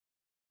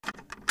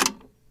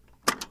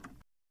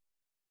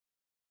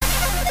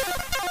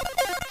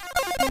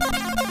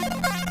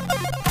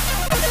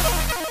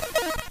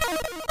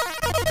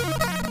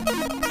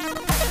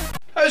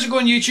How's it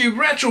going, YouTube?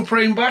 Retro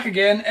Prime back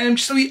again.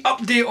 Just a wee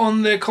update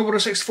on the Commodore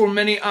 64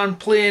 Mini and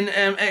playing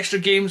extra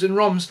games and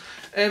ROMs.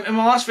 In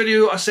my last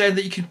video I said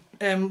that you could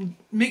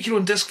make your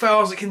own disc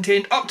files that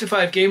contained up to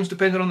 5 games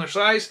depending on their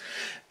size.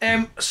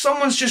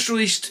 Someone's just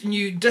released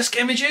new disc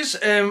images,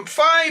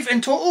 5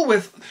 in total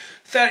with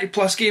 30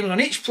 plus games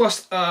on each,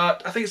 plus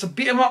I think it's a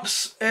beat 'em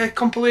ups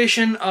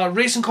compilation, a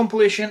racing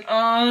compilation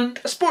and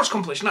a sports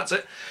compilation, that's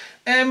it.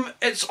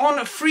 It's on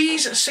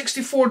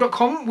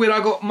freeze64.com where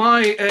I got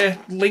my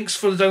links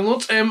for the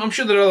downloads. I'm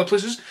sure there are other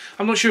places.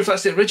 I'm not sure if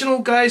that's the original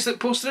guys that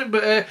posted it,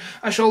 but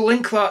I shall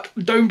link that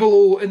down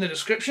below in the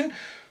description.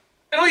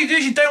 And all you do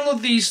is you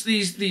download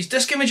these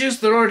disc images.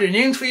 They're already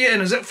named for you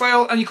in a zip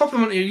file, and you copy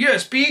them onto your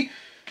USB.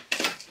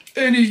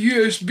 Any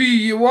USB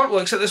you want, well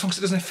except this one because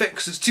it doesn't fit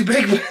because it's too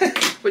big,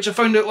 which I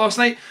found out last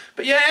night.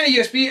 But yeah, any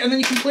USB, and then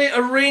you can play a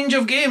range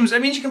of games.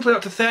 It means you can play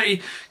up to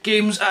 30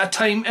 games at a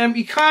time.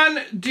 You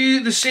can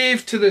do the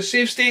save to the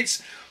save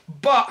states,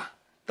 but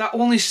that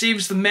only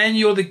saves the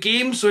menu or the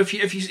game. So if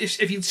you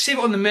save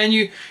it on the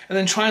menu and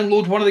then try and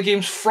load one of the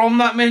games from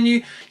that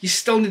menu, you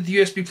still need the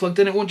USB plugged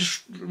in. It won't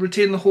just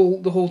retain the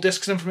whole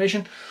disk's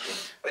information.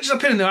 Which is a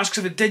pain in the arse,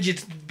 because if it did,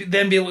 you'd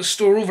then be able to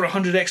store over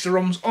 100 extra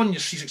ROMs on your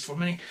C64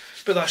 Mini.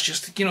 But that's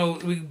just, you know,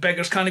 we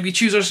beggars can't be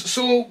choosers.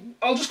 So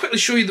I'll just quickly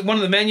show you one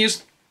of the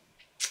menus,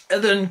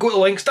 and then go to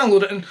the links,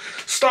 download it, and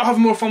start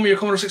having more fun with your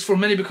Commodore 64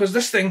 Mini, because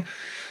this thing,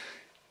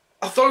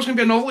 I thought it was going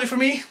to be a novelty for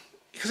me,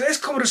 because it is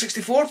Commodore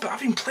 64, but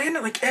I've been playing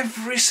it like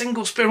every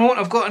single spare moment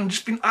I've got and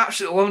just been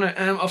absolutely loving it.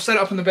 I've set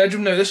it up in the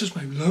bedroom now. This is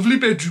my lovely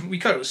bedroom. We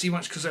can't really see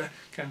much because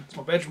it's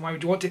my bedroom, why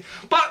would you want to?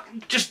 But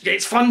just, yeah,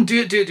 it's fun,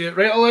 do it.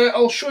 Right,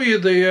 I'll show you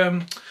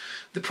the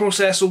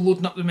process of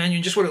loading up the menu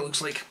and just what it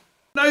looks like.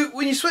 Now,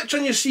 when you switch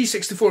on your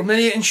C64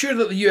 Mini, ensure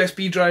that the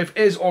USB drive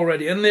is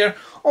already in there,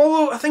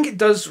 although I think it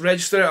does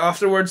register it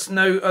afterwards.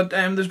 Now,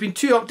 there's been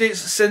 2 updates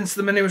since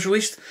the Mini was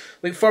released,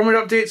 like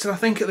firmware updates, and I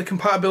think the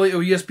compatibility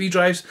of USB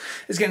drives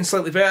is getting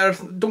slightly better.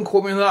 Don't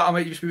quote me on that, I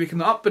might just be making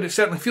that up, but it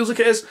certainly feels like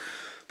it is.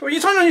 But when you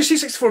turn on your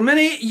C64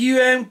 Mini,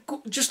 you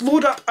just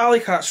load up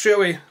Alicat straight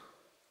away.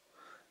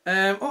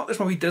 Oh, there's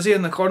my wee Dizzy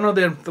in the corner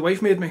there, the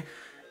wife made me.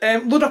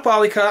 Load up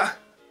Alicat,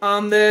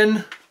 and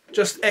then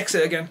just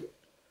exit again.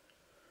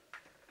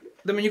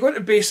 Then when you go into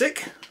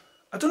basic,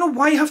 I don't know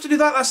why you have to do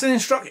that, that's in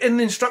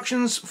the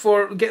instructions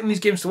for getting these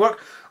games to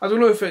work. I don't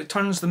know if it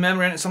turns the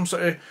memory into some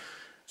sort of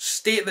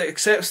state that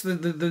accepts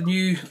the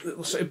new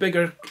sort of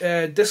bigger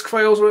disk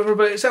files or whatever,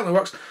 but it certainly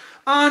works.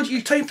 And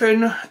you type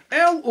in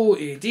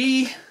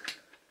LOAD,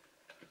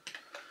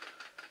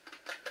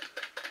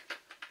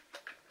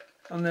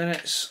 and then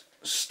it's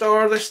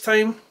star this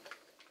time,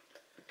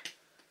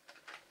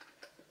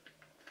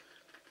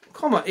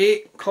 comma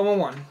 8, comma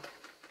 1.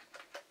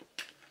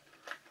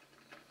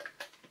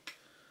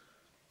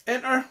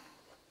 Enter,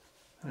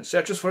 and it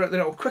searches for it, then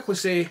it will quickly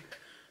say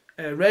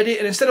ready,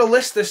 and instead of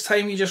list this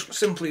time you just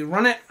simply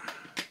run it.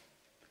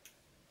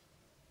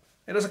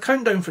 It has a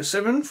countdown for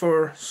 7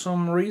 for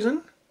some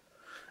reason,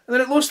 and then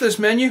it loads this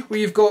menu where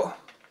you've got,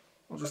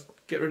 I'll just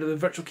get rid of the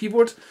virtual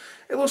keyboard,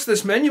 it loads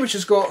this menu which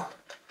has got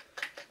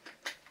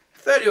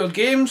 30 odd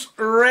games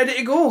ready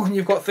to go, and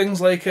you've got things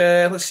like,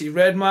 let's see,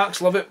 Red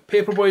Max, love it,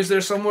 Paperboy's there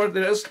somewhere,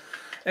 there it is,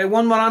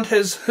 One Man and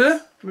His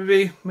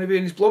maybe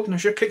in his blob, no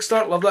sure,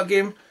 Kickstart, love that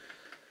game.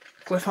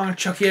 Cliffhanger,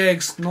 Chucky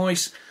Eggs,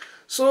 nice.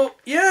 So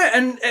yeah,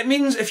 and it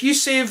means if you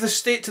save the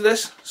state to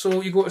this,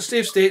 so you go to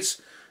save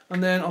states,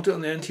 and then I'll do it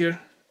on the end here,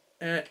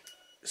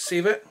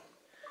 save it.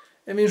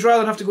 It means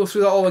rather than have to go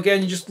through that all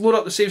again, you just load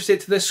up the save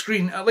state to this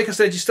screen. Like I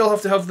said, you still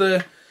have to have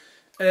the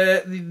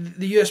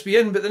USB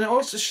in, but then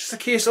it's just a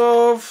case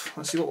of,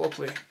 let's see what we'll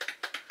play.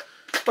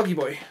 Buggy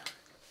Boy.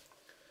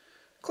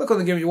 Click on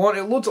the game you want,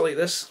 it loads it like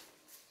this.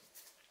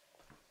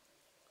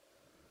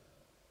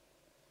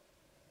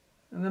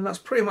 And then that's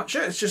pretty much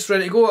it, it's just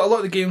ready to go. A lot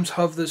of the games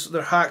have this,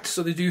 they're hacked,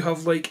 so they do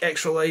have like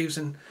extra lives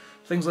and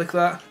things like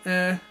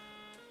that.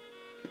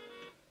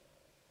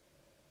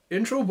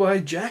 Intro by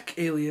Jack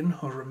Alien,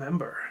 or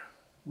Remember.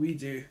 We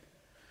do.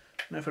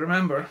 Now if I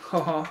remember,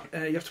 haha,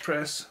 you have to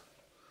press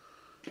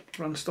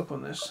run stop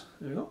on this.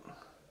 There we go.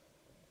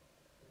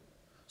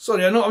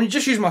 Sorry, I know I'm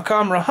just using my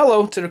camera,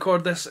 hello, to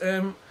record this.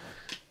 I'm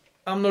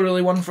not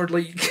really one for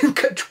like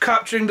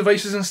capturing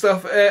devices and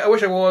stuff. I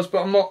wish I was,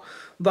 but I'm not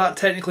that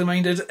technically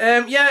minded.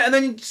 Yeah, and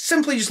then you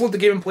simply just load the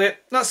game and play it.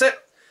 That's it.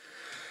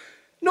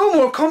 No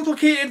more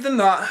complicated than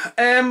that.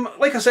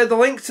 Like I said, the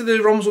link to the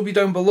ROMs will be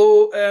down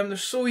below. They're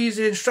so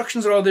easy,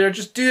 instructions are all there.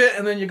 Just do it,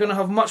 and then you're going to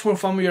have much more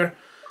fun with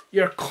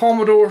your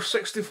Commodore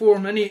 64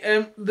 Mini.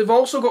 They've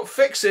also got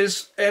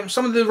fixes.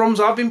 Some of the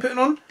ROMs I've been putting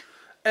on.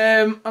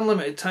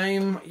 Unlimited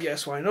time,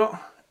 yes, why not?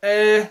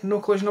 No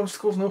collision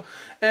obstacles, no.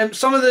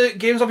 Some of the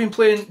games I've been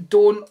playing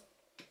don't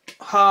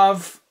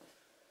have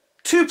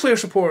 2-player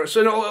support, so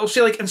it'll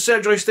say like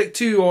insert joystick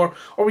 2, or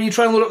when you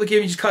try and load up the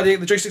game you just can't do it,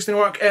 the joysticks didn't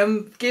work.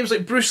 Games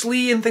like Bruce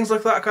Lee and things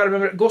like that, I can't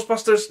remember it,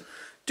 Ghostbusters,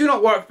 do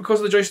not work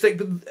because of the joystick,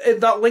 but in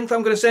that link that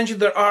I'm going to send you,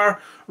 there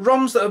are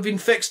ROMs that have been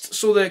fixed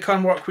so that it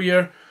can work with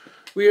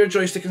your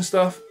joystick and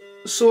stuff.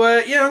 So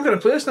yeah, I'm going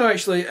to play this now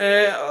actually.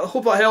 I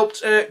hope that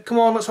helped. Come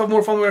on, let's have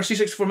more fun with our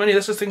C64 Mini.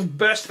 This is the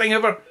best thing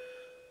ever.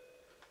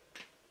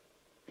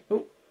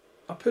 Oh,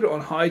 I put it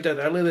on high, did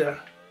early there.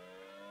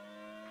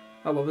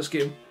 I love this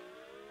game.